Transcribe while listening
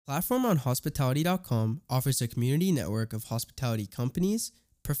Platform on Hospitality.com offers a community network of hospitality companies,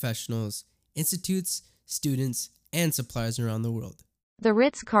 professionals, institutes, students, and suppliers around the world. The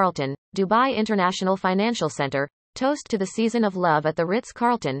Ritz-Carlton, Dubai International Financial Center. Toast to the season of love at the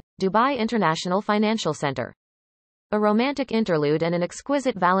Ritz-Carlton, Dubai International Financial Center. A romantic interlude and an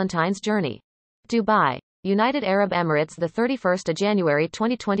exquisite Valentine's journey. Dubai, United Arab Emirates, the 31st of January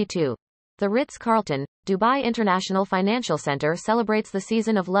 2022. The Ritz-Carlton, Dubai International Financial Center celebrates the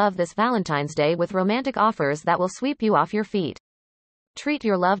season of love this Valentine's Day with romantic offers that will sweep you off your feet. Treat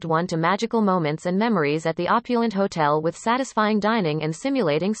your loved one to magical moments and memories at the opulent hotel with satisfying dining and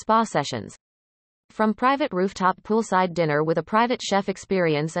simulating spa sessions. From private rooftop poolside dinner with a private chef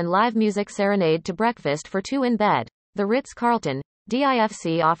experience and live music serenade to breakfast for two in bed, the Ritz-Carlton,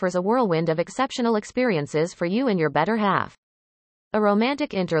 DIFC offers a whirlwind of exceptional experiences for you and your better half. A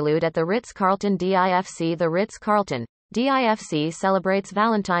romantic interlude at the Ritz-Carlton DIFC. The Ritz-Carlton, DIFC celebrates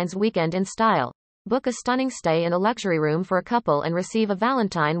Valentine's weekend in style. Book a stunning stay in a luxury room for a couple and receive a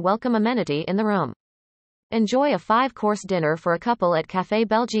Valentine welcome amenity in the room. Enjoy a 5-course dinner for a couple at Café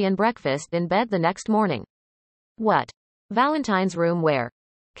Belgique and breakfast in bed the next morning. What? Valentine's room where?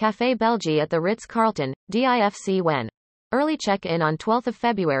 Café Belgique at the Ritz-Carlton, DIFC. When? Early check-in on 12th of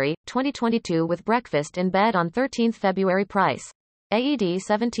February, 2022 with breakfast in bed on 13th February. Price. AED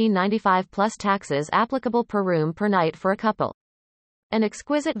 $17.95 plus taxes applicable per room per night for a couple. An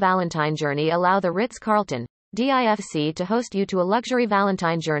exquisite Valentine journey. Allow the Ritz-Carlton, DIFC to host you to a luxury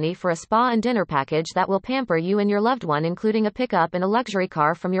Valentine journey for a spa and dinner package that will pamper you and your loved one, including a pickup in a luxury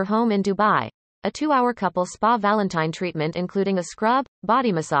car from your home in Dubai, a 2-hour couple spa Valentine treatment including a scrub,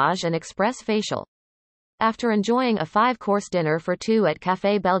 body massage and express facial. After enjoying a 5-course dinner for two at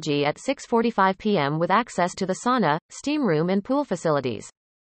Café Belgique at 6:45 p.m. with access to the sauna, steam room and pool facilities.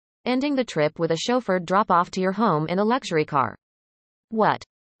 Ending the trip with a chauffeured drop-off to your home in a luxury car. What?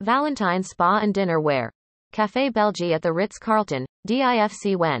 Valentine's spa and dinner where? Café Belgique at the Ritz-Carlton,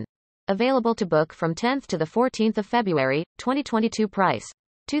 DIFC. When? Available to book from 10th to the 14th of February, 2022. Price.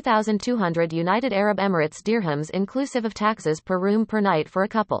 2,200 United Arab Emirates dirhams inclusive of taxes per room per night for a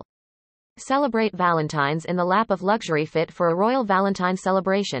couple. Celebrate Valentine's in the lap of luxury fit for a royal Valentine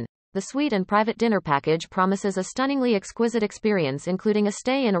celebration. The suite and private dinner package promises a stunningly exquisite experience including a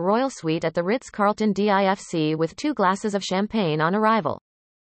stay in a royal suite at the Ritz-Carlton DIFC with 2 glasses of champagne on arrival.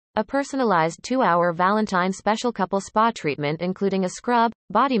 A personalized 2-hour Valentine special couple spa treatment including a scrub,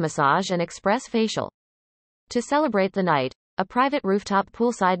 body massage and express facial. To celebrate the night, a private rooftop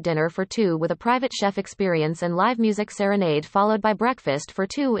poolside dinner for two with a private chef experience and live music serenade followed by breakfast for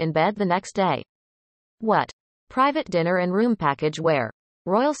two in bed the next day. What? Private dinner and room package where?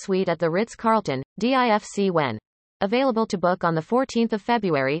 Royal suite at the Ritz-Carlton, DIFC. When? Available to book on the 14th of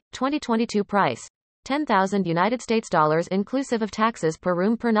February, 2022. Price. 10,000 United States dollars inclusive of taxes per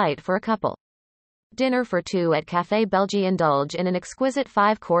room per night for a couple. Dinner for two at Café Belgique. Indulge in an exquisite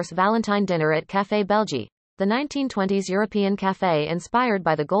 5-course Valentine dinner at Café Belgique, the 1920s European café inspired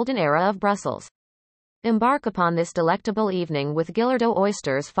by the golden era of Brussels. Embark upon this delectable evening with Gillardeau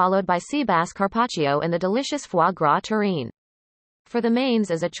oysters followed by sea bass carpaccio and the delicious foie gras terrine. For the mains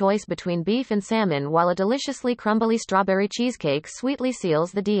is a choice between beef and salmon while a deliciously crumbly strawberry cheesecake sweetly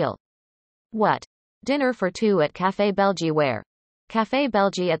seals the deal. What? Dinner for two at Café Belgique where? Café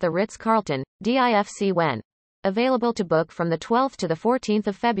Belgique at the Ritz-Carlton, DIFC. When? Available to book from the 12th to the 14th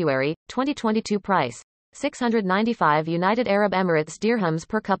of February, 2022. Price. 695 United Arab Emirates dirhams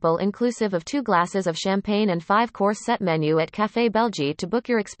per couple inclusive of 2 glasses of champagne and 5-course set menu at Café Belgique. To book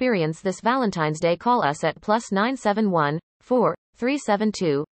your experience this Valentine's Day, call us at +971 4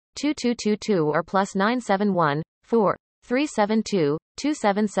 372 2222 or +971 4 372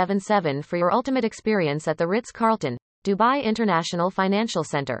 2777 for your ultimate experience at the Ritz-Carlton, Dubai International Financial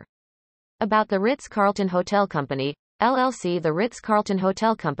Center. About the Ritz-Carlton Hotel Company, LLC. The Ritz-Carlton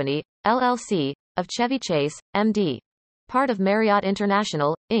Hotel Company, LLC, of Chevy Chase, MD. Part of Marriott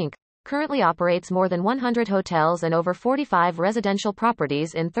International, Inc., currently operates more than 100 hotels and over 45 residential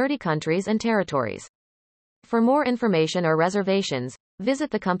properties in 30 countries and territories. For more information or reservations,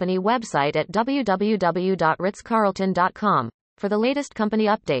 visit the company website at www.ritzcarlton.com. For the latest company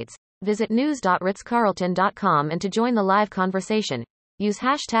updates, visit news.ritzcarlton.com, and to join the live conversation, use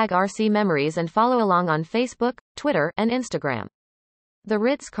 #RCMemories and follow along on Facebook, Twitter, and Instagram. The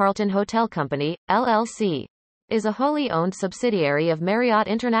Ritz-Carlton Hotel Company, LLC, is a wholly owned subsidiary of Marriott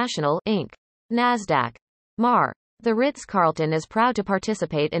International, Inc., NASDAQ, MAR. The Ritz-Carlton is proud to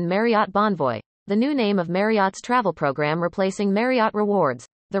participate in Marriott Bonvoy, the new name of Marriott's travel program replacing Marriott Rewards,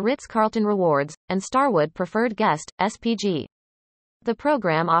 the Ritz-Carlton Rewards, and Starwood Preferred Guest, SPG. The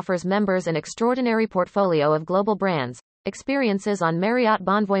program offers members an extraordinary portfolio of global brands, experiences on Marriott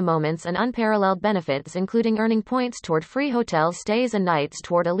Bonvoy moments and unparalleled benefits including earning points toward free hotel stays and nights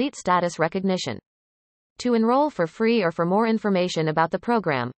toward elite status recognition. To enroll for free or for more information about the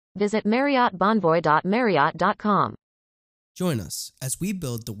program, visit marriottbonvoy.marriott.com. Join us as we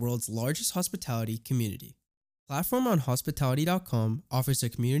build the world's largest hospitality community. Platform on Hospitality.com offers a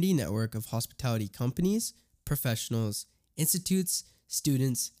community network of hospitality companies, professionals, institutes,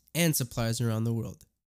 students, and suppliers around the world.